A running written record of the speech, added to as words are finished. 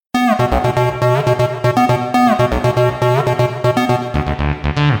Hey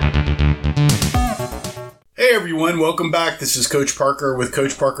everyone, welcome back. This is Coach Parker with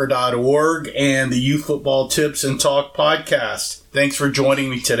CoachParker.org and the Youth Football Tips and Talk podcast. Thanks for joining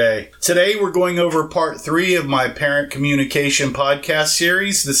me today. Today we're going over part 3 of my parent communication podcast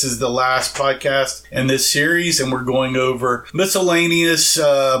series. This is the last podcast in this series, and we're going over miscellaneous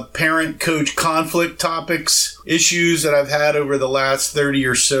parent-coach conflict topics, issues that I've had over the last 30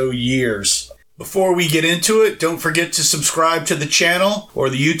 or so years. Before we get into it, don't forget to subscribe to the channel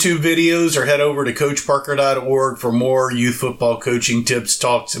or the YouTube videos, or head over to CoachParker.org for more youth football coaching tips,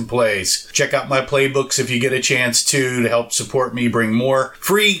 talks, and plays. Check out my playbooks if you get a chance to help support me bring more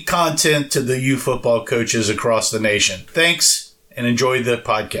free content to the youth football coaches across the nation. Thanks, and enjoy the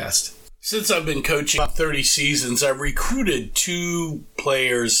podcast. Since I've been coaching about 30 seasons, I've recruited 2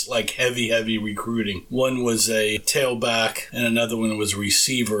 players, like heavy recruiting. One was a tailback and another one was a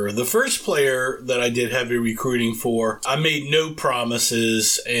receiver. The first player that I did heavy recruiting for, I made no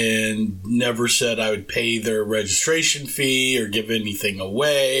promises and never said I would pay their registration fee or give anything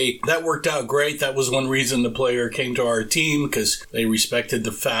away. That worked out great. That was one reason the player came to our team, because they respected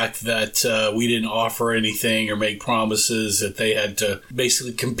the fact that we didn't offer anything or make promises, that they had to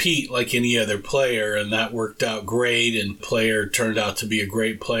basically compete like any other player, and that worked out great. And player turned out to be a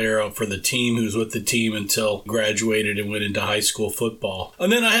great player for the team, who was with the team until graduated and went into high school football.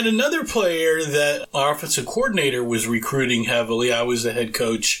 And then I had another player that our offensive coordinator was recruiting heavily. I was the head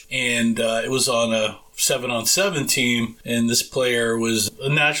coach, and it was on a 7-on-7 team, and this player was a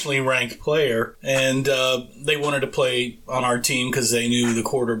nationally ranked player, and they wanted to play on our team because they knew the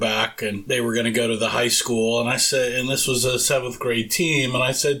quarterback and they were going to go to the high school. And I said, and this was a 7th grade team, and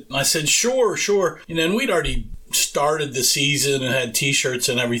I said, sure. And we'd already started the season and had t-shirts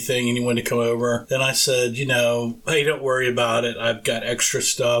and everything, and he wanted to come over. Then I said, hey, don't worry about it. I've got extra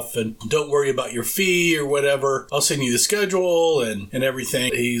stuff, and don't worry about your fee or whatever. I'll send you the schedule and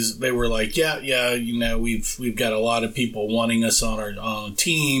everything. They were like, yeah, we've got a lot of people wanting us on our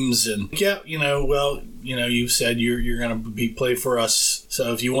teams, and you said you're going to play for us,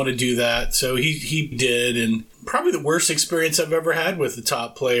 so if you want to do that. So he did, and probably the worst experience I've ever had with a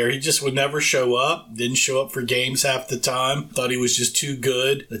top player. He just would never show up, didn't show up for games half the time, thought he was just too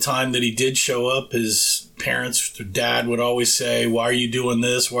good. The time that he did show up, his parents, dad would always say, why are you doing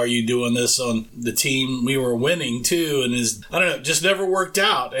this? Why are you doing this on the team? We were winning too, and it just never worked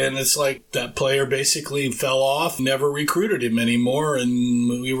out. And it's like that player basically fell off, never recruited him anymore,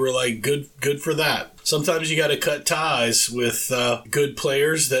 and we were like, good for that. Sometimes you got to cut ties with good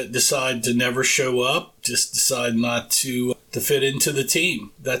players that decide to never show up, just decide not to fit into the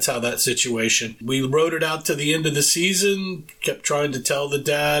team. That's how that situation. We rode it out to the end of the season, kept trying to tell the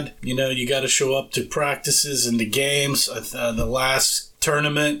dad, you got to show up to practices and the games. The last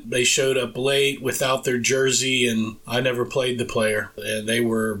tournament, they showed up late without their jersey, and I never played the player, and they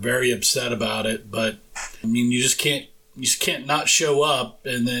were very upset about it. But you just can't not show up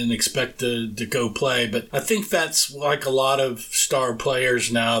and then expect to go play. But I think that's like a lot of star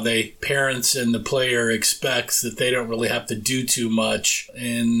players now. Parents and the player expects that they don't really have to do too much.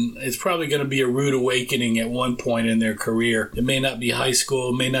 And it's probably going to be a rude awakening at one point in their career. It may not be high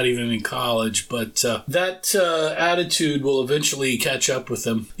school, it may not even be college, but that attitude will eventually catch up with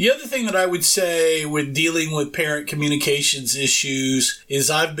them. The other thing that I would say with dealing with parent communications issues is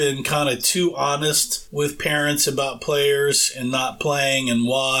I've been kind of too honest with parents about players and not playing and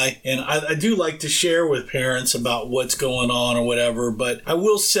why. And I do like to share with parents about what's going on or whatever, but I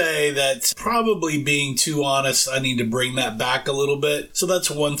will say that probably being too honest, I need to bring that back a little bit. So that's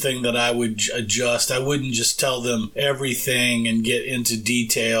one thing that I would adjust. I wouldn't just tell them everything and get into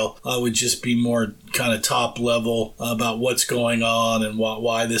detail. I would just be more kind of top level about what's going on and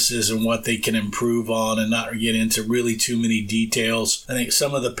why this is and what they can improve on, and not get into really too many details. I think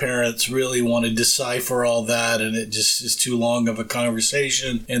some of the parents really want to decipher all that, and it just is too long of a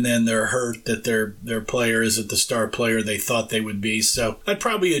conversation, and then they're hurt that their player isn't the star player they thought they would be. So I'd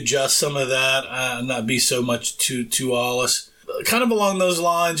probably adjust some of that, not be so much too honest. Kind of along those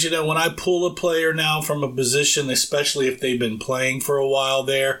lines, when I pull a player now from a position, especially if they've been playing for a while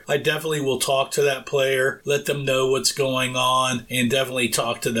there, I definitely will talk to that player, let them know what's going on, and definitely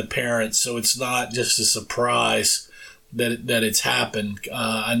talk to the parents so it's not just a surprise that it's happened.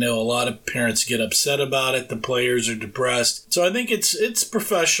 I know a lot of parents get upset about it. The players are depressed. So I think it's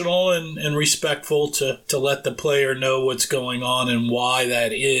professional and respectful to let the player know what's going on and why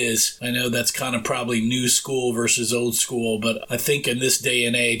that is. I know that's kind of probably new school versus old school, but I think in this day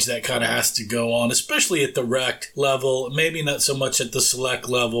and age that kind of has to go on, especially at the rec level, maybe not so much at the select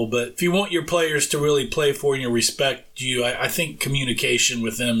level, but if you want your players to really play for you and respect you. I think communication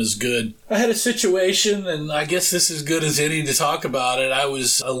with them is good. I had a situation, and I guess this is good as any to talk about it. I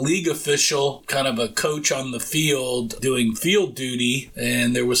was a league official, kind of a coach on the field, doing field duty,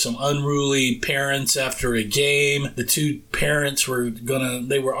 and there was some unruly parents after a game. The two parents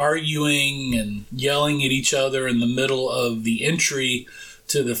they were arguing and yelling at each other in the middle of the entry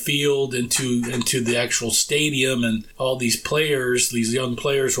to the field into the actual stadium, and all these young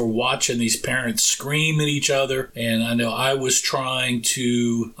players were watching these parents scream at each other. And I know I was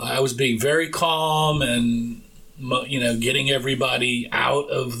being very calm and getting everybody out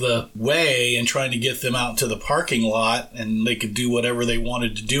of the way and trying to get them out to the parking lot, and they could do whatever they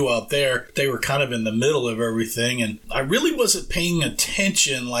wanted to do out there. They were kind of in the middle of everything, and I really wasn't paying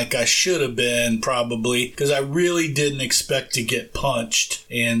attention like I should have been, probably, because I really didn't expect to get punched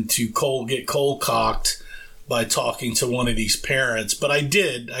and to get cold-cocked by talking to one of these parents. But I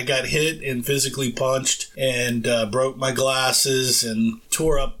did. I got hit and physically punched and broke my glasses and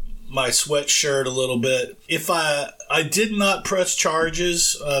tore up my sweatshirt a little bit. If I did not press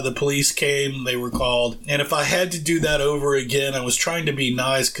charges, the police came, they were called, and if I had to do that over again, I was trying to be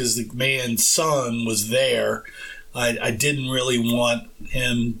nice because the man's son was there. I didn't really want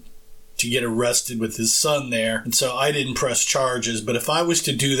him to get arrested with his son there, and so I didn't press charges. But if I was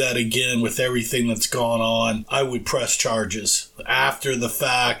to do that again with everything that's gone on, I would press charges. After the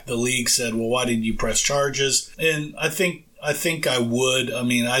fact, the league said, well, why didn't you press charges? And I think I would. I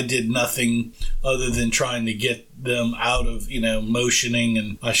mean, I did nothing other than trying to get them out of, motioning,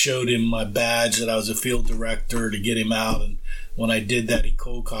 and I showed him my badge that I was a field director to get him out, and when I did that, he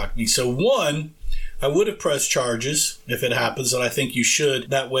cold-cocked me. So one, I would have pressed charges if it happens, and I think you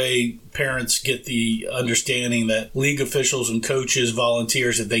should. That way, parents get the understanding that league officials and coaches,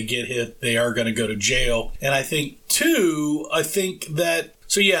 volunteers, if they get hit, they are going to go to jail. And I think, two, I think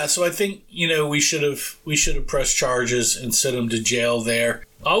we should have pressed charges and sent them to jail there.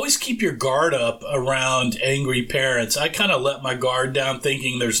 Always keep your guard up around angry parents. I kind of let my guard down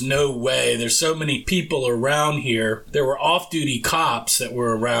thinking there's no way. There's so many people around here. There were off-duty cops that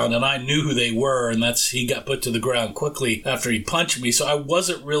were around, and I knew who they were, and he got put to the ground quickly after he punched me. So I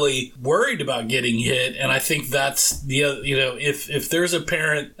wasn't really worried about getting hit, and I think that's if there's a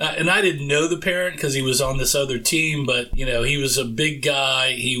parent, and I didn't know the parent because he was on this other team, but, he was a big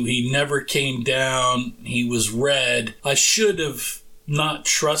guy. He never came down. He was red. I should have not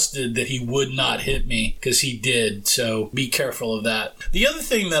trusted that he would not hit me, because he did. So be careful of that. The other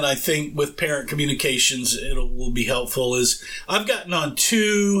thing that I think with parent communications will be helpful is I've gotten on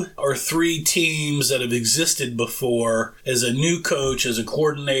 2 or 3 teams that have existed before as a new coach, as a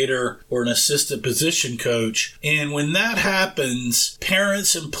coordinator, or an assistant position coach. And when that happens,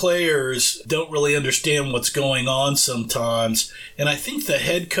 parents and players don't really understand what's going on sometimes. And I think the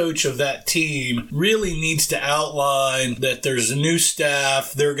head coach of that team really needs to outline that there's a new staff,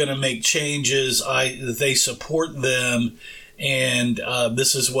 they're going to make changes, they support them, and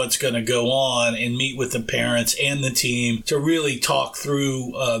this is what's going to go on, and meet with the parents and the team to really talk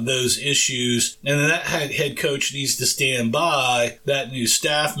through those issues. And then that head coach needs to stand by that new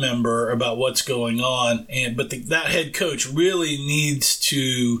staff member about what's going on. But that head coach really needs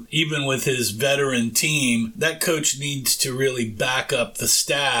to, even with his veteran team, that coach needs to really back up the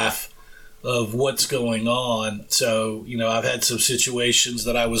staff of what's going on. So, I've had some situations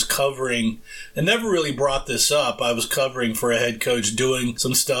that I was covering and never really brought this up. I was covering for a head coach doing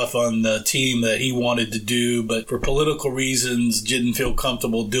some stuff on the team that he wanted to do, but for political reasons didn't feel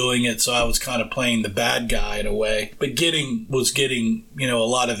comfortable doing it. So I was kind of playing the bad guy in a way, but was getting a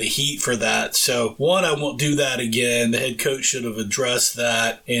lot of the heat for that. So one, I won't do that again. The head coach should have addressed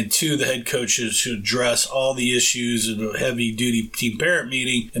that. And two, the head coach should address all the issues in a heavy duty team parent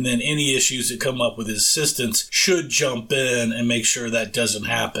meeting. And then any issues that come up with his assistants should jump in and make sure that doesn't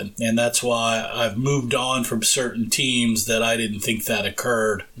happen. And that's why I've moved on from certain teams that I didn't think that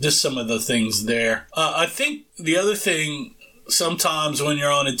occurred. Just some of the things there. I think the other thing, sometimes when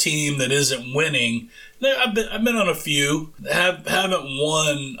you're on a team that isn't winning, I've been on a few, haven't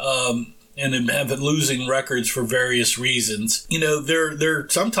won, and have been losing records for various reasons. There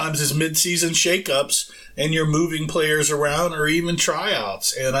sometimes is mid-season shakeups, and you're moving players around, or even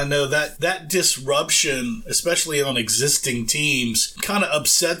tryouts. And I know that disruption, especially on existing teams, kind of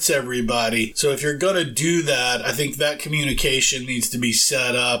upsets everybody. So if you're going to do that, I think that communication needs to be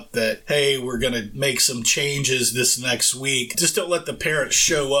set up that, hey, we're going to make some changes this next week. Just don't let the parents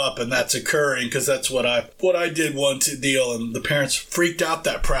show up and that's occurring, because that's what I did one deal, and the parents freaked out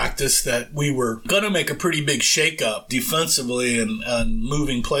that practice that we were going to make a pretty big shakeup defensively and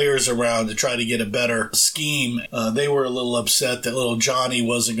moving players around to try to get a better scheme. They were a little upset that little Johnny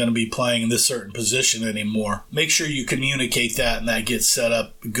wasn't going to be playing in this certain position anymore. Make sure you communicate that and that gets set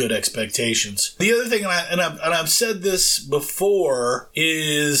up good expectations. The other thing, and I've said this before,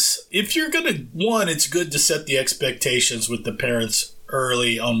 is if you're going to, one, it's good to set the expectations with the parents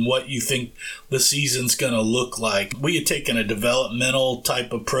early on what you think the season's going to look like. We had taken a developmental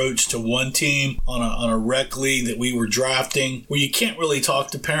type approach to one team on a rec league that we were drafting, where you can't really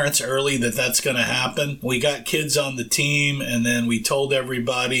talk to parents early that that's going to happen. We got kids on the team, and then we told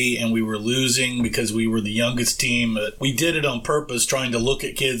everybody, and we were losing because we were the youngest team. But we did it on purpose, trying to look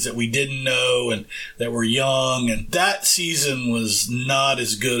at kids that we didn't know and that were young. And that season was not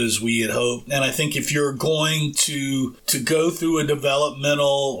as good as we had hoped. And I think if you're going to go through a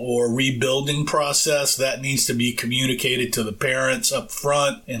developmental or rebuilding process, that needs to be communicated to the parents up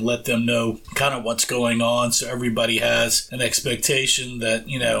front and let them know kind of what's going on, so everybody has an expectation that,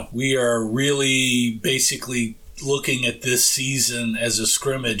 we are really basically looking at this season as a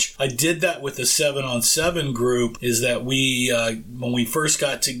scrimmage. I did that with the 7-on-7 group, is that we, when we first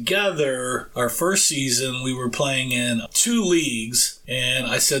got together, our first season, we were playing in 2 leagues. And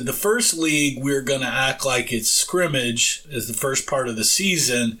I said the first league, we're going to act like it's scrimmage as the first part of the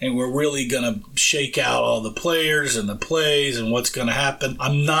season. And we're really going to shake out all the players and the plays and what's going to happen.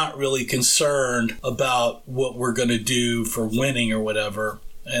 I'm not really concerned about what we're going to do for winning or whatever.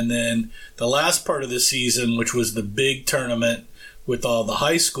 And then the last part of the season, which was the big tournament with all the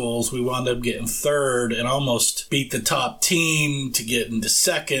high schools, we wound up getting third and almost beat the top team to get into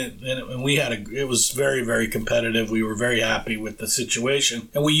second. And we had it was very, very competitive. We were very happy with the situation.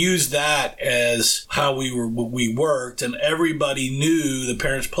 And we used that as how we worked. And everybody knew, the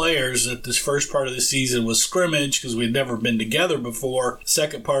parents, players, that this first part of the season was scrimmage because we'd never been together before.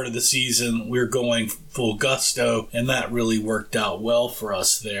 Second part of the season, we were going full gusto, and that really worked out well for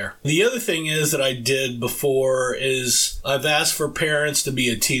us there. The other thing is that I did before is I've asked for parents to be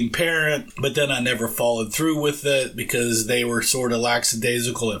a team parent, but then I never followed through with it because they were sort of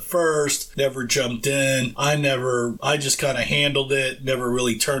lackadaisical at first, never jumped in. I just kind of handled it, never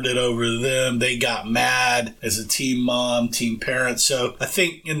really turned it over to them. They got mad as a team mom, team parent. So I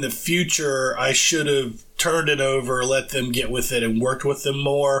think in the future, I should have turned it over, let them get with it, and worked with them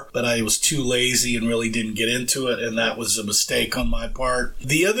more, but I was too lazy and really didn't get into it, and that was a mistake on my part.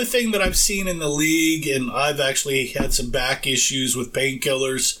 The other thing that I've seen in the league, and I've actually had some back issues with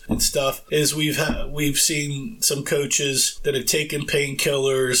painkillers and stuff, is we've seen some coaches that have taken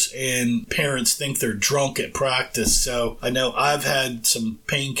painkillers and parents think they're drunk at practice. So I know I've had some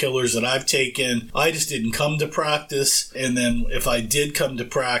painkillers that I've taken. I just didn't come to practice, and then if I did come to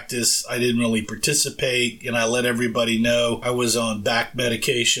practice, I didn't really participate. And I let everybody know I was on back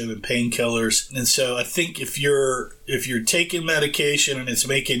medication and painkillers. And so I think if you're taking medication and it's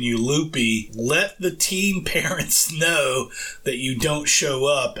making you loopy, let the team parents know that you don't show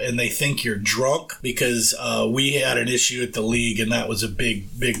up and they think you're drunk, because we had an issue at the league and that was a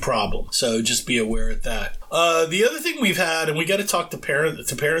big problem. So just be aware of that. The other thing we've had, and we got to talk to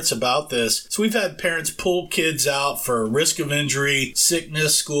parents about this, so we've had parents pull kids out for risk of injury,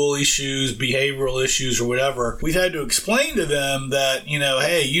 sickness, school issues, behavioral issues, or whatever. We've had to explain to them that,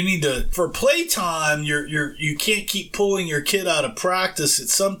 hey, you need to, for playtime, you can't keep pulling your kid out of practice. At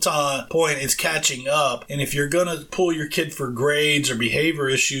some point, it's catching up. And if you're going to pull your kid for grades or behavior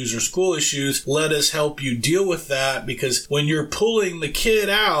issues or school issues, let us help you deal with that, because when you're pulling the kid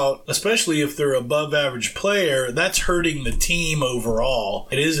out, especially if they're above average player, that's hurting the team overall.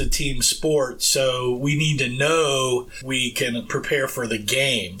 It is a team sport, so we need to know we can prepare for the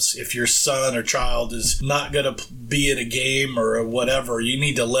games. If your son or child is not going to be at a game or whatever, you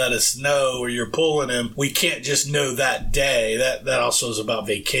need to let us know, or you're pulling him. We can't just know that day. That also is about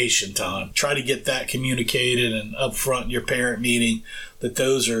vacation time. Try to get that communicated and up front in your parent meeting that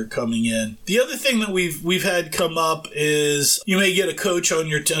those are coming in. The other thing that we've had come up is you may get a coach on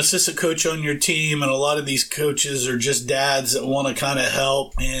your assistant coach on your team, and a lot of these coaches are just dads that want to kind of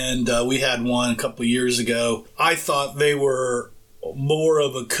help. And we had one a couple of years ago. I thought they were more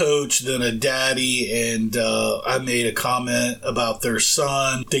of a coach than a daddy, and I made a comment about their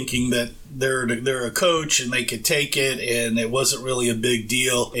son, thinking that they're a coach and they could take it, and it wasn't really a big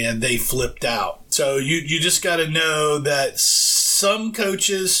deal, and they flipped out. So you just got to know that some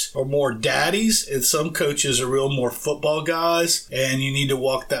coaches are more daddies and some coaches are real more football guys, and you need to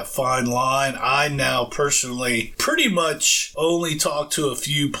walk that fine line. I now personally pretty much only talk to a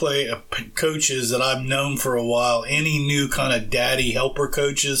few coaches that I've known for a while. Any new kind of daddy helper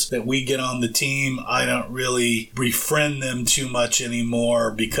coaches that we get on the team, I don't really befriend them too much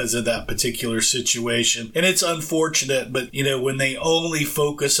anymore because of that particular situation. And it's unfortunate, but when they only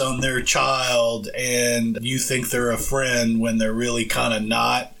focus on their child child and you think they're a friend when they're really kind of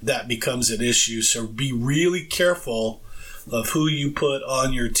not, that becomes an issue. So be really careful of who you put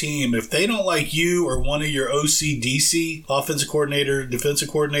on your team. If they don't like you or one of your OCDC, offensive coordinator, defensive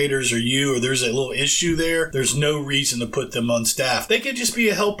coordinators, or you, or there's a little issue there, there's no reason to put them on staff. They could just be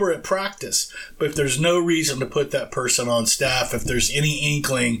a helper at practice, but if there's no reason to put that person on staff, if there's any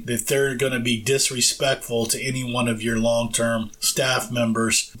inkling that they're going to be disrespectful to any one of your long-term staff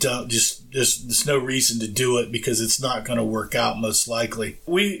members, there's no reason to do it because it's not going to work out most likely.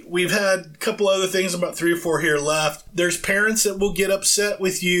 We've had a couple other things, about 3 or 4 here left. There's parents that will get upset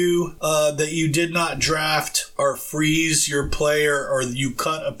with you that you did not draft or freeze your player, or you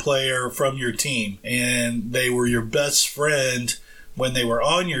cut a player from your team and they were your best friend when they were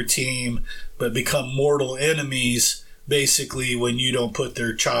on your team, but become mortal enemies basically when you don't put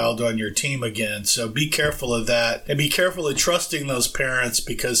their child on your team again. So be careful of that, and be careful of trusting those parents,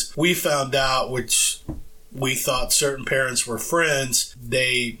 because we found out, which we thought certain parents were friends,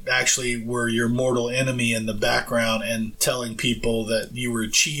 they actually were your mortal enemy in the background and telling people that you were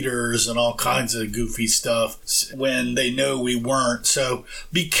cheaters and all kinds of goofy stuff when they know we weren't. So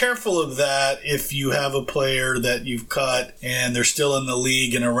be careful of that if you have a player that you've cut and they're still in the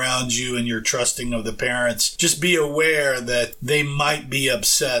league and around you and you're trusting of the parents. Just be aware that they might be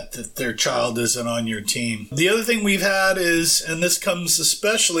upset that their child isn't on your team. The other thing we've had is, and this comes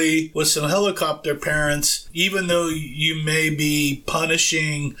especially with some helicopter parents, even though you may be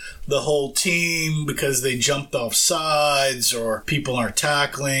punishing the whole team because they jumped off sides or people aren't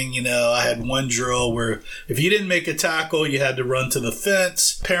tackling. I had one drill where if you didn't make a tackle, you had to run to the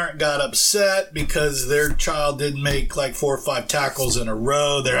fence. Parent got upset because their child didn't make like 4 or 5 tackles in a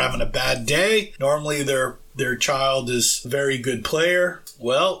row. They're having a bad day. Normally their child is a very good player.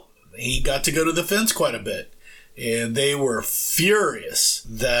 Well, he got to go to the fence quite a bit. And they were furious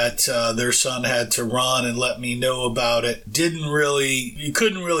that their son had to run and let me know about it. You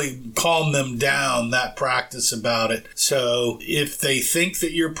couldn't really calm them down that practice about it. So if they think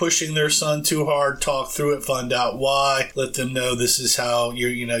that you're pushing their son too hard, talk through it, find out why, let them know this is how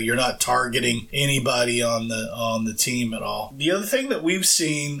you're not targeting anybody on the team at all. The other thing that we've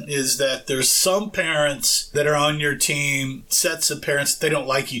seen is that there's some parents that are on your team, sets of parents, they don't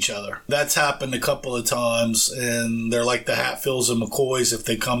like each other. That's happened a couple of times. And they're like the Hatfields and McCoys if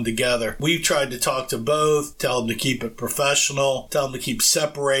they come together. We've tried to talk to both, tell them to keep it professional, tell them to keep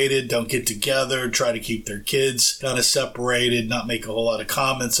separated, don't get together, try to keep their kids kind of separated, not make a whole lot of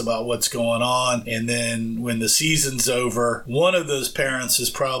comments about what's going on. And then when the season's over, one of those parents is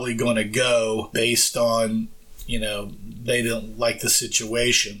probably going to go based on they don't like the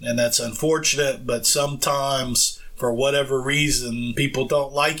situation. And that's unfortunate, but sometimes for whatever reason, people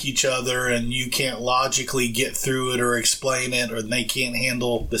don't like each other and you can't logically get through it or explain it, or they can't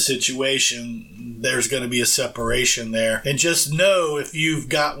handle the situation, there's going to be a separation there. And just know, if you've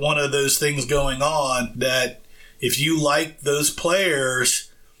got one of those things going on, that if you like those players,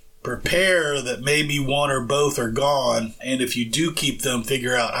 prepare that maybe one or both are gone. And if you do keep them,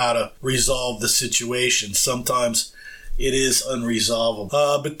 figure out how to resolve the situation. Sometimes it is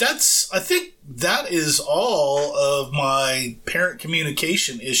unresolvable. But I think that is all of my parent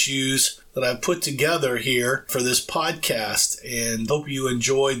communication issues that I've put together here for this podcast, and hope you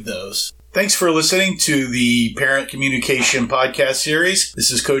enjoyed those. Thanks for listening to the Parent Communication Podcast Series.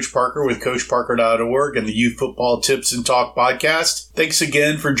 This is Coach Parker with CoachParker.org and the Youth Football Tips and Talk Podcast. Thanks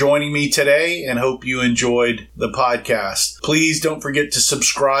again for joining me today, and hope you enjoyed the podcast. Please don't forget to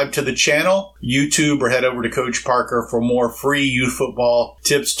subscribe to the channel, YouTube, or head over to Coach Parker for more free youth football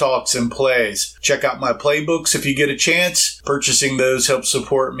tips, talks, and plays. Check out my playbooks if you get a chance. Purchasing those helps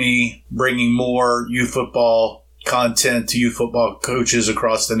support me bringing more youth football content to youth football coaches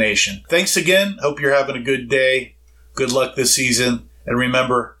across the nation. Thanks again. Hope you're having a good day. Good luck this season. And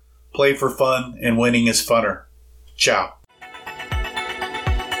remember, play for fun, and winning is funner. Ciao.